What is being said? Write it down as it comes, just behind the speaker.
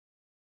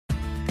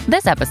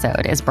This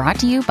episode is brought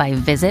to you by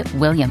Visit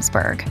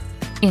Williamsburg.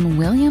 In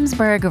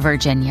Williamsburg,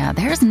 Virginia,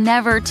 there's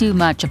never too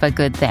much of a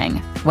good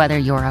thing. Whether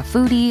you're a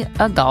foodie,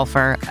 a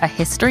golfer, a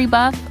history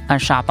buff, a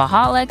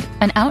shopaholic,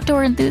 an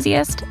outdoor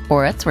enthusiast,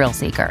 or a thrill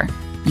seeker,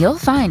 you'll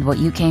find what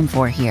you came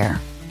for here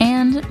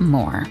and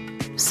more.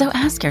 So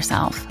ask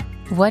yourself,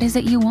 what is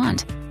it you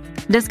want?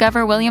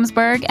 Discover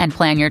Williamsburg and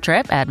plan your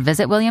trip at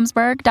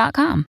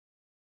visitwilliamsburg.com.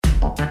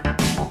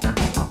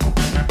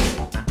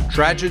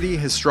 Tragedy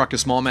has struck a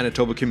small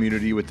Manitoba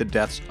community with the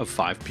deaths of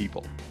 5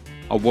 people.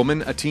 A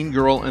woman, a teen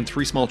girl, and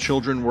 3 small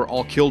children were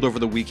all killed over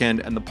the weekend,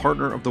 and the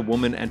partner of the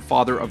woman and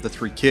father of the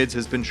 3 kids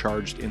has been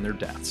charged in their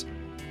deaths.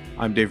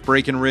 I'm Dave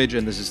Breckenridge,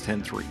 and this is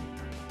 10-3.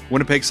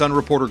 Winnipeg Sun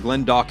reporter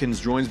Glenn Dawkins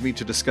joins me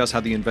to discuss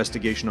how the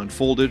investigation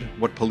unfolded,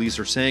 what police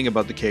are saying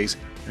about the case,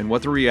 and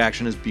what the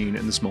reaction has been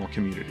in the small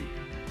community.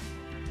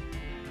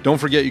 Don't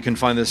forget you can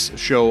find this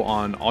show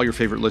on all your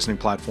favorite listening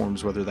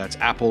platforms, whether that's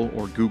Apple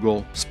or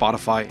Google,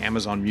 Spotify,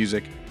 Amazon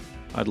Music.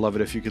 I'd love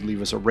it if you could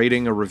leave us a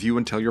rating, a review,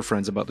 and tell your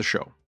friends about the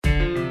show.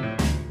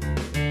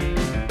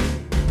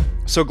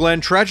 So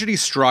Glenn, tragedy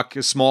struck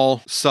a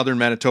small southern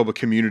Manitoba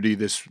community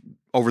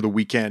over the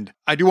weekend.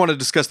 I do want to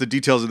discuss the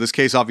details of this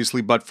case,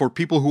 obviously, but for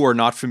people who are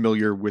not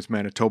familiar with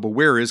Manitoba,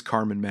 where is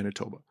Carman,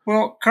 Manitoba?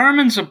 Well,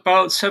 Carman's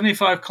about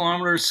 75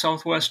 kilometers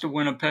southwest of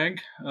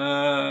Winnipeg.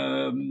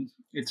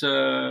 It's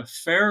a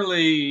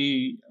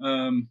fairly,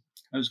 I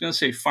was going to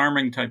say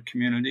farming type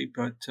community,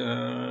 but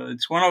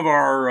it's one of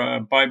our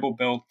Bible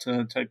Belt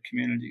type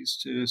communities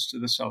to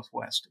the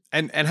southwest.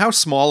 And how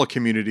small a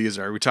community is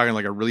there? Are we talking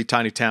like a really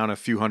tiny town, a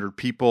few hundred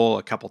people,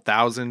 a couple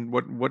thousand?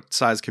 What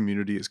size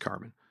community is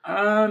Carman?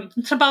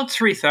 It's about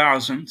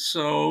 3,000,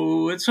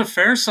 so it's a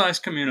fair size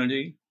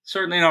community.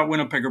 Certainly not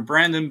Winnipeg or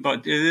Brandon,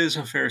 but it is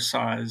a fair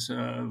size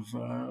of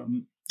a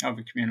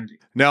community.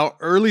 Now,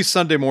 early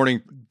Sunday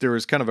morning, there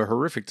was kind of a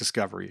horrific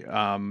discovery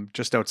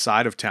just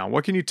outside of town.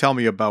 What can you tell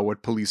me about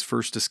what police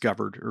first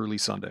discovered early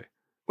Sunday?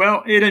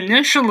 Well, it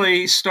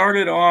initially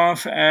started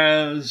off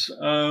as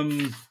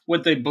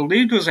what they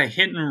believed was a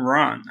hit and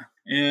run.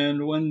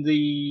 And when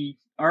the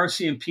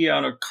RCMP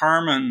out of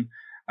Carman,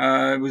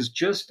 it was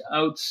just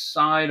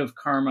outside of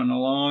Carman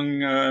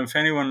along, if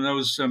anyone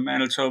knows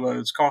Manitoba,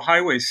 it's called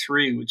Highway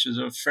 3, which is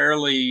a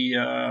fairly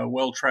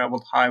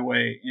well-traveled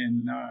highway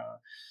in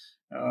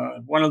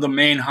one of the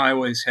main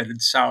highways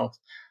headed south.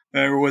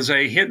 There was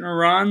a hit and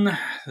run.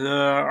 The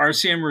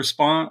RCM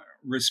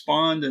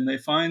respond, and they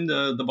find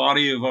the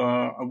body of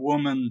a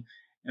woman,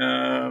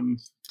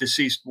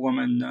 deceased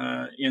woman,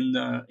 in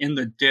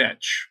the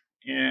ditch.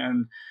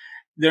 And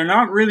they're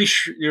not really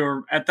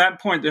sure. At that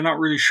point, they're not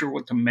really sure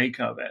what to make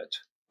of it.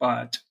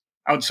 But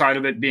outside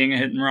of it being a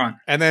hit and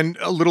run, and then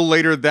a little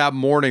later that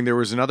morning, there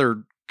was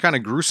another kind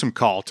of gruesome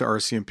call to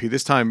RCMP,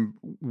 this time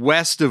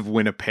west of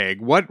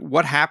Winnipeg.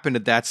 What happened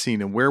at that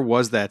scene, and where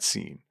was that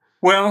scene?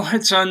 Well,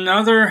 I'm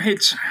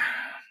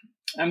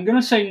going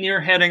to say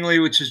near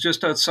Headingley, which is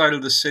just outside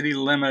of the city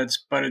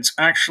limits, but it's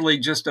actually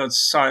just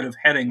outside of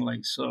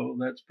Headingley. So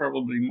that's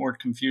probably more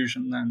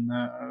confusion than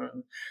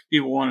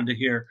people wanted to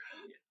hear.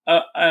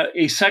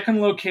 A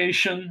second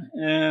location,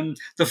 and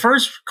the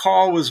first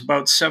call was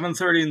about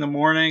 7:30 in the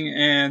morning,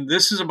 and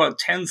this is about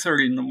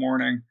 10:30 in the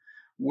morning,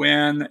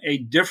 when a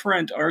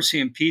different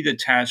RCMP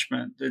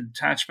detachment, the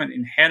detachment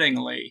in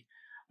Headingley,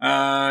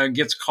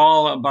 gets a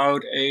call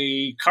about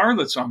a car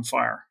that's on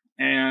fire.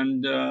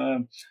 And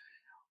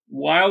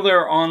while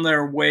they're on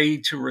their way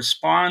to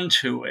respond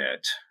to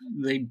it,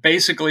 they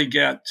basically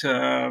get,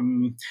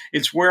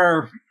 it's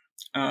where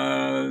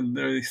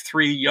the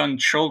 3 young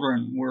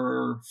children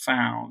were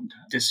found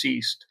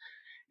deceased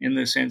in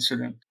this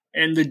incident.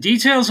 And the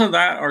details of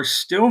that are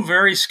still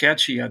very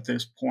sketchy at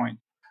this point.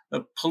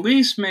 The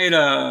police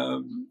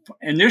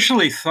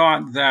initially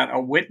thought that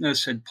a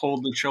witness had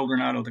pulled the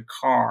children out of the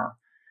car,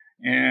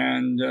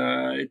 and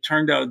it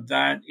turned out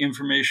that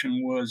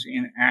information was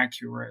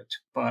inaccurate.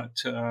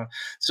 But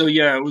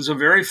it was a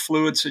very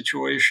fluid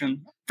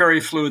situation,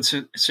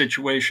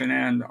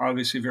 and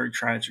obviously very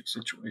tragic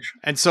situation.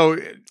 And so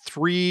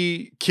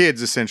 3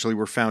 kids essentially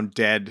were found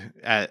dead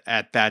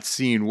at that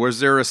scene. Was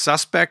there a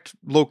suspect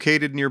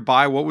located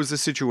nearby? What was the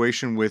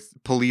situation with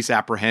police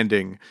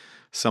apprehending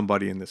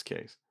somebody in this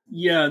case?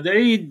 Yeah,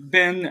 they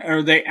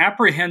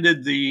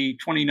apprehended the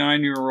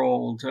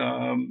 29-year-old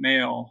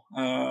male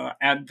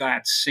at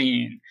that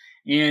scene.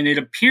 And it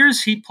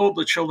appears he pulled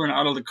the children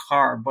out of the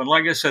car. But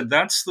like I said,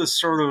 that's the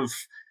sort of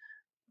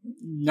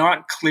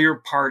not clear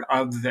part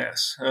of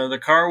this. The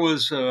car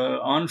was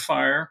on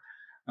fire.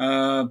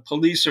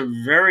 Police are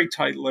very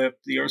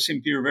tight-lipped. The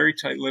RCMP are very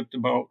tight-lipped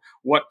about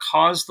what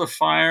caused the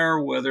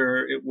fire, whether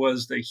it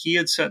was that he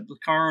had set the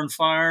car on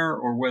fire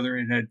or whether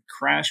it had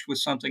crashed with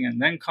something and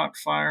then caught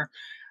fire.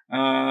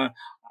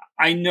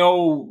 I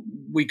know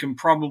we can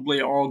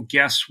probably all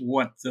guess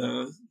what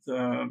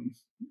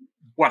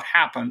what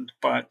happened,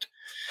 but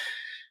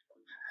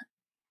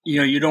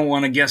you don't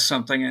want to guess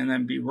something and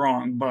then be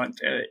wrong. But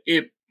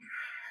if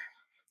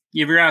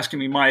you're asking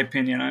me my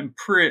opinion,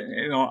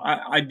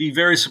 I'd be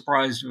very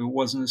surprised if it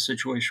wasn't a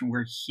situation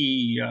where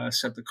he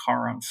set the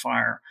car on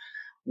fire.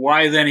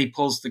 Why then he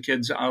pulls the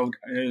kids out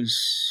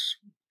is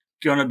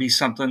going to be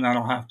something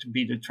that'll have to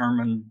be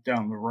determined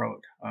down the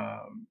road.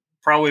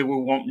 Probably we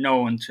won't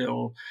know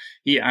until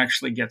he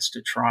actually gets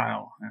to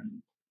trial,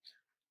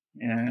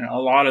 and a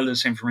lot of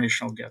this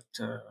information will get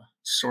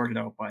sorted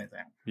out by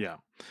then. Yeah.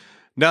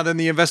 Now, then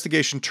the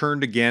investigation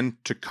turned again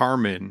to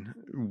Carmen.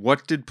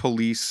 What did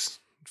police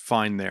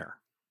find there?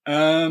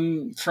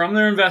 From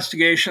their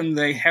investigation,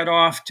 they head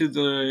off to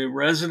the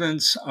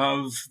residence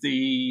of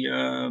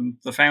the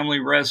family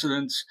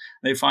residence.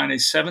 They find a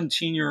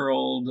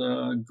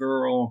 17-year-old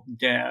girl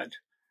dead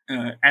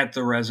at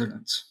the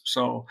residence.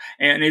 So,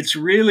 and it's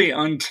really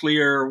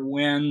unclear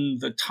when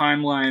the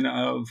timeline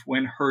of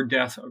when her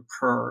death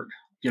occurred.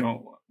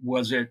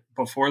 Was it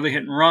before the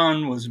hit and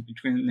run? Was it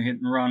between the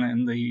hit and run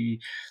and the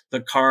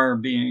car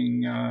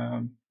being,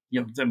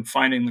 them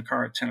finding the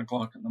car at 10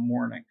 o'clock in the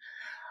morning?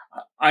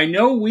 I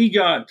know we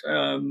got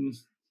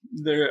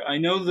there. I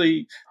know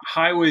the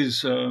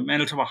highways,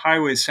 Manitoba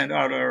Highways, sent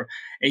out a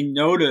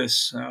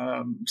notice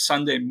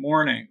Sunday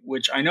morning,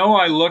 which I know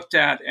I looked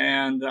at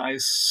and I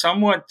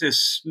somewhat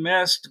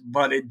dismissed,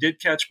 but it did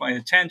catch my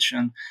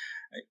attention.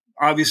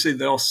 Obviously,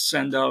 they'll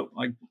send out,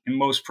 like in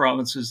most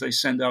provinces, they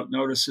send out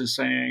notices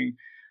saying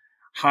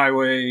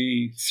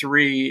Highway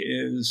 3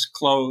 is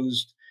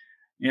closed.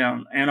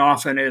 And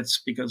often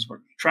it's because of a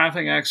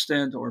traffic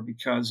accident or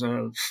because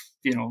of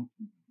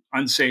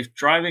unsafe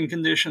driving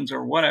conditions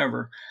or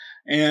whatever.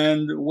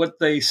 And what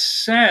they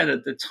said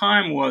at the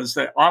time was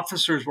that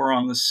officers were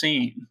on the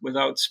scene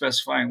without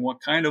specifying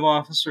what kind of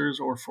officers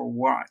or for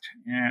what.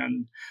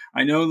 And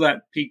I know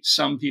that piqued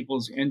some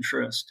people's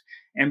interest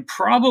and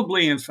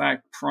probably, in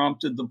fact,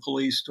 prompted the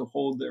police to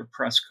hold their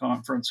press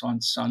conference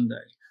on Sunday.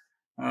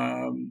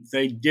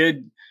 They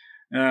did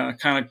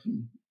kind of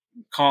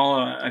call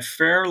a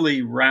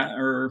fairly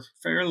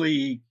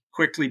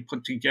quickly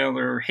put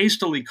together,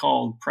 hastily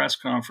called press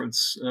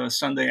conference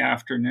Sunday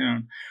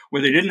afternoon,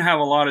 where they didn't have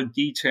a lot of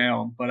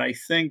detail. But I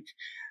think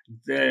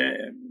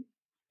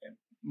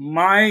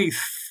my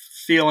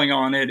feeling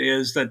on it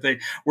is that they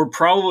were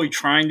probably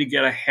trying to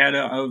get ahead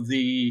of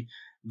the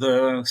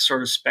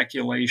sort of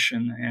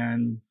speculation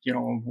and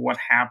what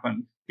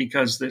happened,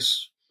 because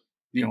this,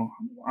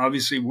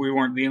 obviously we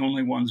weren't the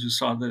only ones who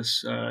saw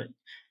this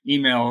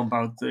email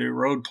about the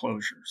road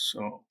closures.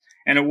 So,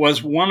 and it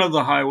was one of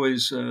the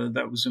highways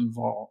that was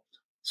involved.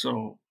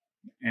 So,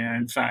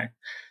 and in fact,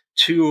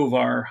 two of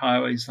our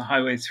highways, the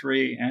Highway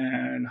 3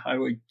 and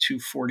Highway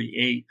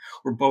 248,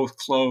 were both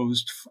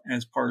closed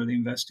as part of the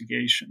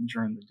investigation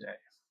during the day.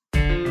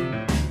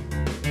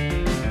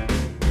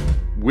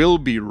 We'll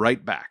be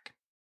right back.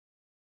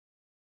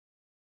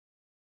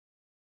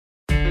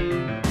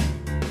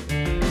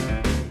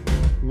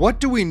 What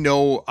do we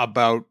know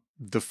about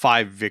the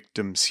 5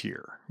 victims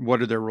here?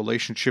 What are their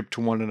relationship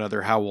to one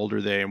another? How old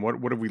are they? And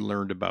what have we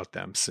learned about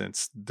them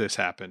since this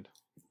happened?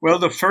 Well,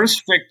 the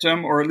first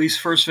victim, or at least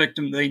first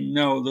victim they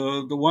know,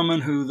 the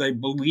woman who they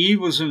believe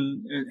was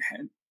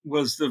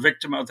the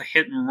victim of the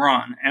hit and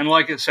run. And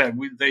like I said,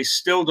 they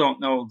still don't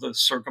know the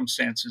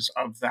circumstances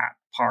of that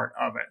part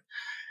of it.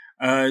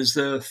 Is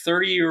the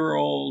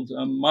 30-year-old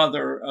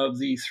mother of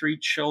the 3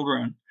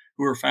 children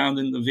who were found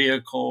in the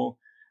vehicle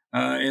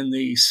in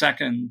the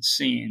second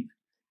scene.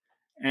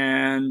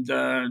 And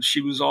she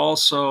was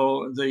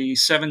also the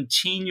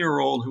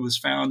 17-year-old who was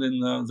found in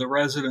the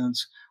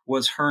residence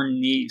was her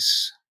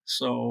niece.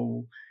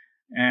 So,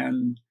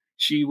 and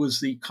she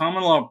was the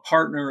common law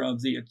partner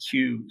of the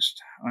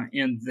accused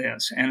in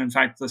this. And in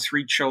fact, the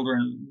 3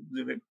 children,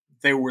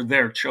 they were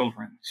their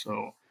children.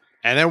 So.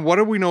 And then what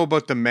do we know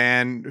about the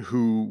man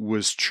who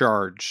was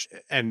charged,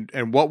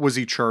 and what was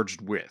he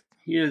charged with?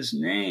 His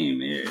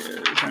name is,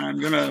 and I'm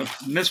going to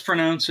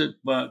mispronounce it,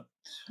 but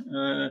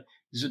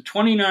he's a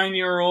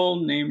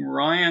 29-year-old named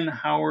Ryan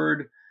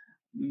Howard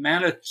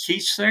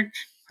Matakisik.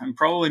 I'm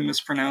probably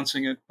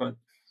mispronouncing it, but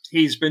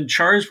he's been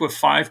charged with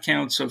 5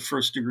 counts of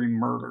first-degree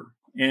murder.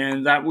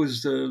 And that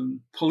was the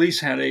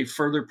police had a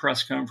further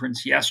press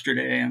conference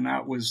yesterday, and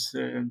that was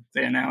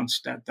they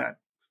announced at that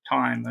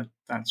time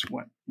that's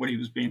what he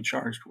was being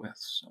charged with.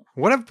 So.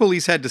 What have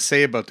police had to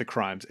say about the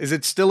crimes? Is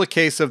it still a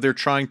case of they're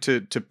trying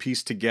to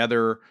piece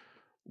together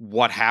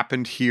what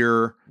happened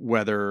here,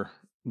 whether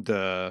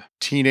the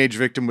teenage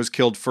victim was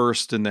killed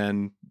first and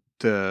then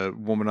the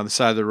woman on the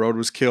side of the road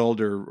was killed,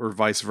 or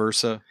vice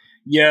versa?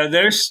 Yeah,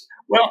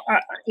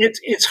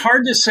 it's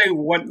hard to say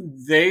what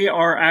they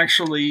are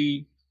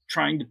actually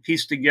trying to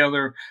piece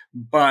together,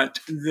 but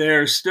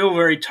they're still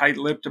very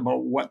tight-lipped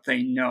about what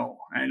they know.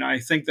 And I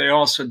think they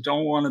also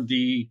don't want to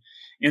be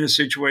in a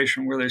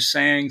situation where they're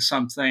saying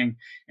something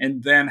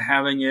and then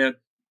having it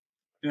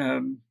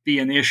be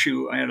an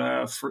issue at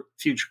a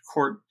future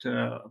court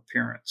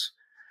appearance.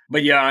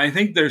 But yeah, I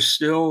think they're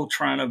still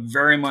trying to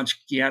very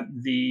much get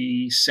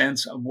the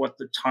sense of what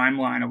the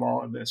timeline of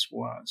all of this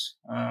was.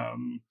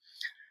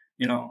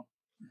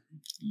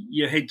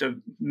 You hate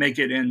to make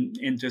it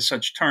into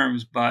such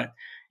terms, but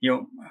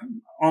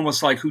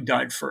almost like who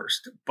died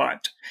first.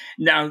 But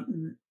now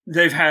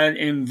they've had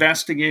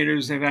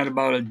investigators. They've had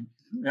about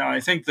I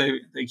think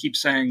they keep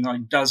saying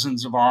like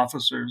dozens of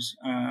officers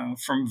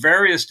from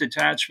various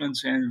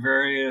detachments and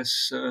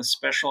various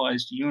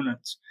specialized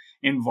units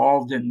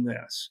involved in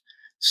this.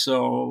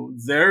 So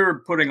they're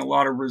putting a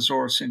lot of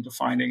resource into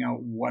finding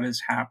out what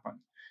has happened.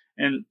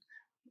 And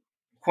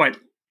quite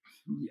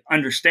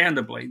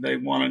understandably, they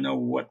want to know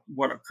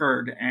what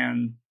occurred.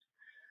 And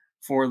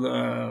for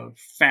the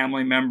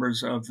family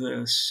members of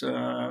the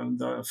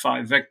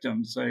 5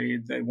 victims,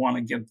 they want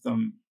to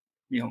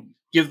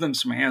give them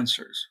some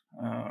answers.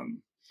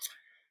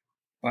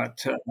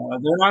 But they're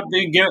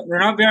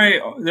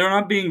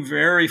not being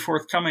very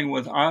forthcoming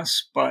with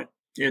us. But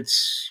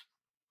it's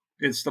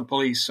the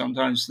police.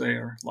 Sometimes they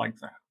are like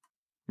that.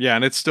 Yeah,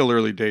 and it's still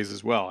early days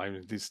as well. I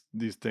mean, these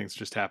things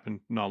just happened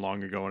not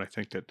long ago, and I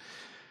think that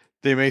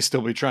they may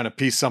still be trying to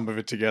piece some of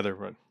it together.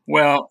 But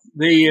Well,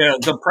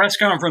 the press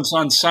conference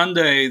on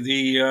Sunday,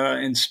 the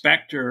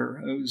inspector,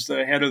 who's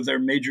the head of their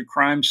major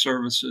crime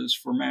services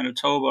for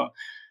Manitoba,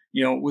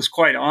 was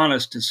quite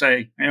honest to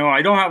say,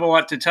 I don't have a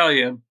lot to tell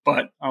you,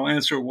 but I'll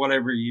answer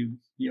whatever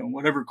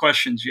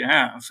questions you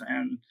have.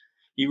 And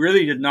he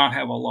really did not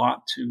have a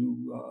lot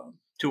to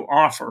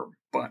offer,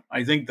 but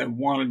I think they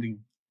wanted to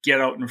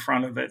get out in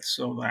front of it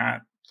so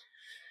that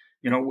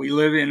we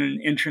live in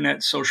an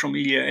internet social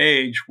media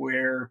age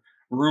where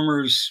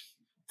rumors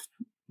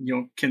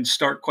can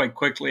start quite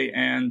quickly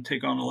and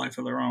take on a life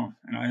of their own.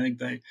 And I think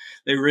they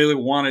really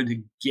wanted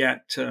to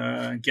get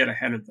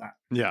ahead of that.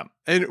 yeah,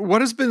 and what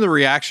has been the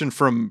reaction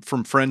from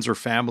friends or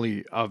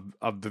family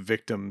of the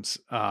victims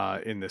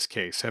in this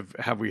case?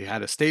 Have we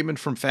had a statement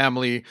from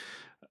family?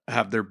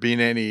 Have there been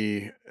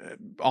any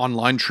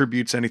online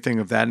tributes, anything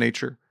of that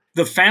nature?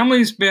 The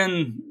family's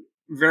been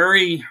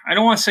very, I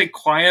don't want to say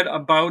quiet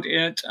about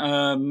it.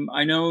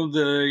 I know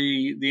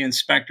the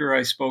inspector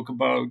I spoke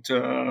about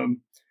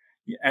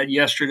at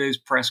yesterday's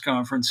press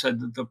conference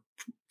said that the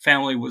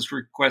family was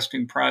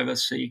requesting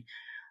privacy.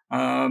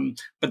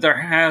 But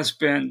there has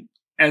been,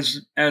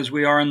 as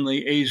we are in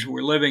the age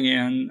we're living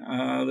in,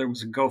 there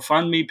was a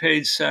GoFundMe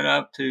page set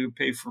up to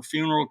pay for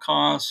funeral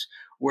costs,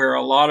 where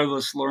a lot of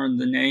us learned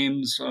the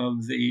names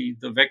of the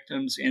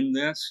victims in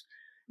this.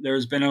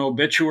 There's been an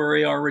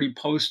obituary already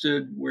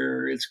posted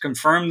where it's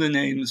confirmed the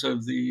names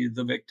of the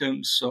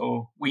victims,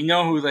 so we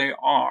know who they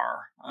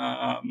are.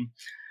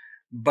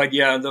 But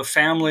yeah, the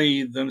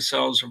family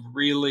themselves have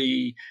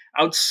really,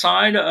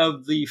 outside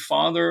of the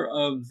father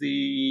of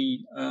the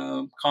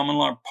common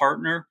law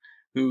partner,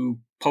 who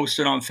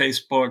posted on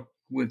Facebook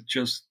with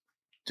just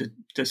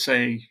to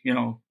say,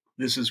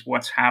 this is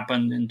what's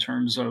happened in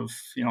terms of,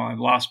 I've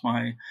lost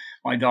my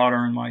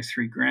daughter and my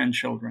 3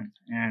 grandchildren,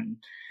 and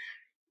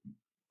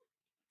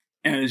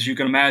as you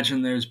can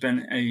imagine, there's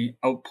been a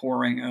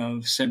outpouring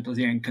of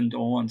sympathy and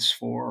condolence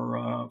for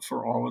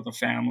all of the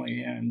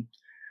family. And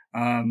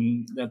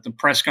at the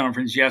press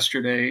conference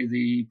yesterday,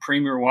 the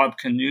Premier Wab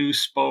Canoe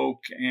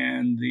spoke,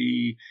 and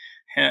the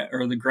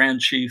Grand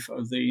Chief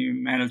of the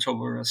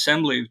Manitoba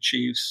Assembly of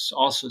Chiefs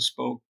also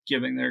spoke,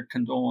 giving their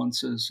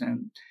condolences.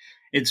 And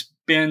it's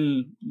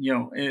been,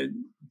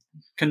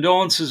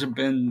 condolences have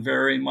been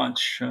very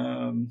much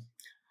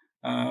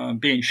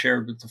being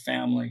shared with the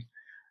family.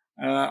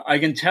 I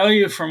can tell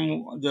you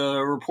from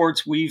the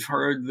reports we've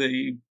heard,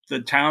 the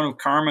town of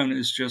Carman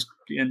is just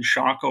in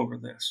shock over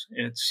this.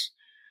 It's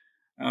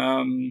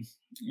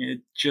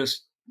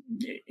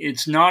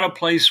not a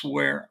place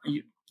where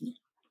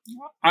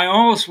I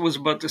almost was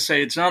about to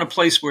say it's not a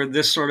place where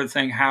this sort of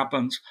thing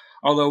happens,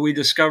 although we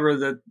discover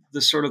that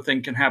this sort of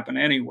thing can happen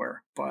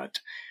anywhere. But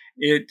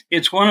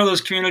it's one of those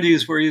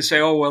communities where you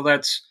say, oh, well,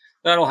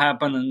 that'll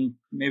happen in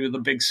maybe the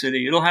big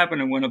city. It'll happen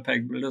in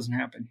Winnipeg, but it doesn't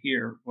happen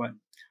here. But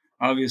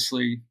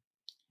obviously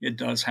it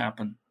does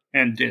happen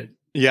and did.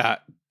 Yeah.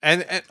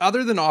 And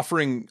other than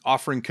offering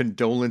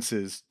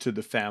condolences to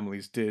the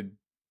families, did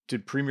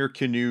Premier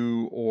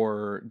Canoe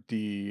or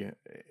the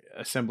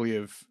Assembly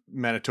of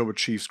Manitoba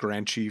Chiefs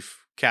Grand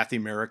Chief Kathy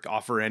Merrick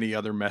offer any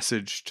other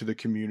message to the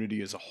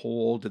community as a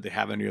whole? Did they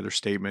have any other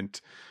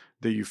statement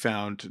that you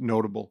found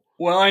notable?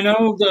 Well, I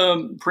know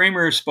the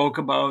Premier spoke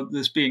about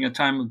this being a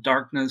time of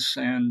darkness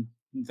and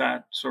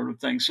that sort of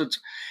thing. So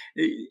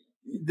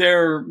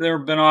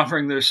they've been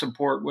offering their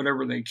support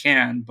whatever they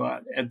can,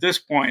 but at this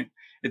point,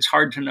 it's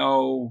hard to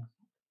know,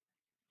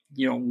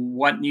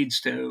 what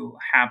needs to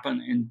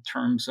happen in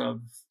terms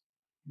of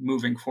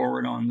moving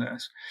forward on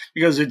this,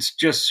 because it's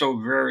so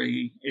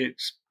very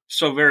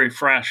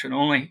fresh, and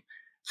only,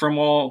 from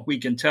all we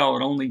can tell,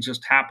 it only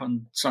just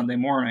happened Sunday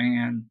morning,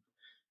 and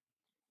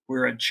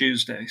we're at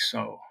Tuesday.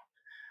 So,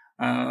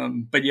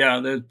 but yeah,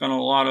 there's been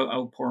a lot of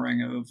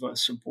outpouring of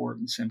support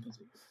and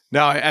sympathy.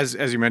 Now, as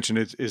you mentioned,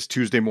 it is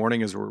Tuesday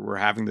morning as we're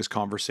having this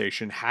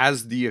conversation.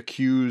 Has the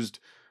accused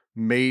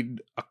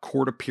made a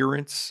court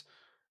appearance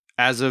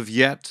as of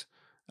yet?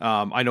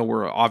 I know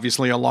we're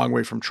obviously a long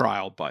way from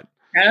trial, but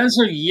as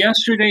of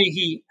yesterday,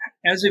 he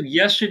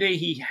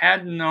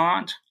had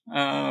not.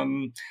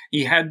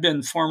 He had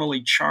been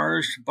formally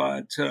charged,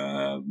 but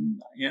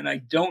and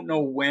I don't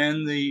know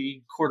when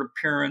the court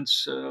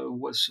appearance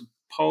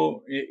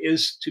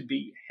is to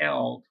be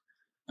held.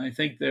 I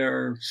think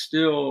they're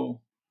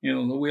still, the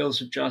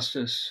wheels of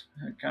justice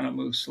kind of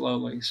move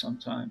slowly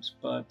sometimes.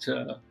 But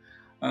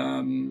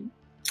I'm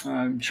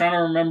trying to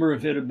remember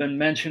if it had been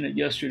mentioned at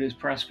yesterday's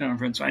press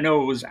conference. I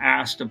know it was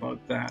asked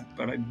about that,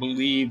 but I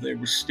believe they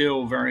were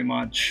still very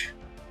much,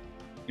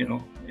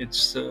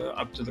 it's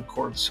up to the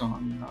courts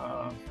on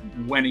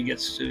when he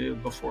gets to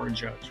before a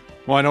judge.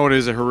 Well, I know it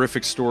is a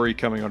horrific story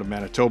coming out of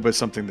Manitoba,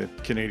 something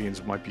that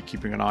Canadians might be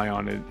keeping an eye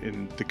on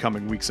in the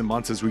coming weeks and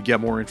months as we get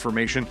more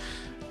information.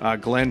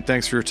 Glenn,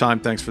 thanks for your time.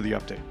 Thanks for the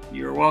update.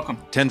 You're welcome.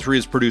 10-3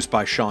 is produced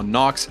by Sean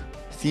Knox.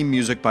 Theme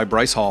music by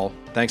Bryce Hall.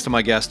 Thanks to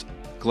my guest,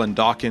 Glenn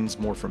Dawkins.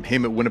 More from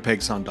him at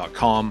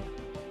winnipegsun.com.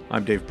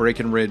 I'm Dave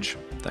Breckenridge.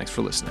 Thanks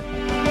for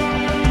listening.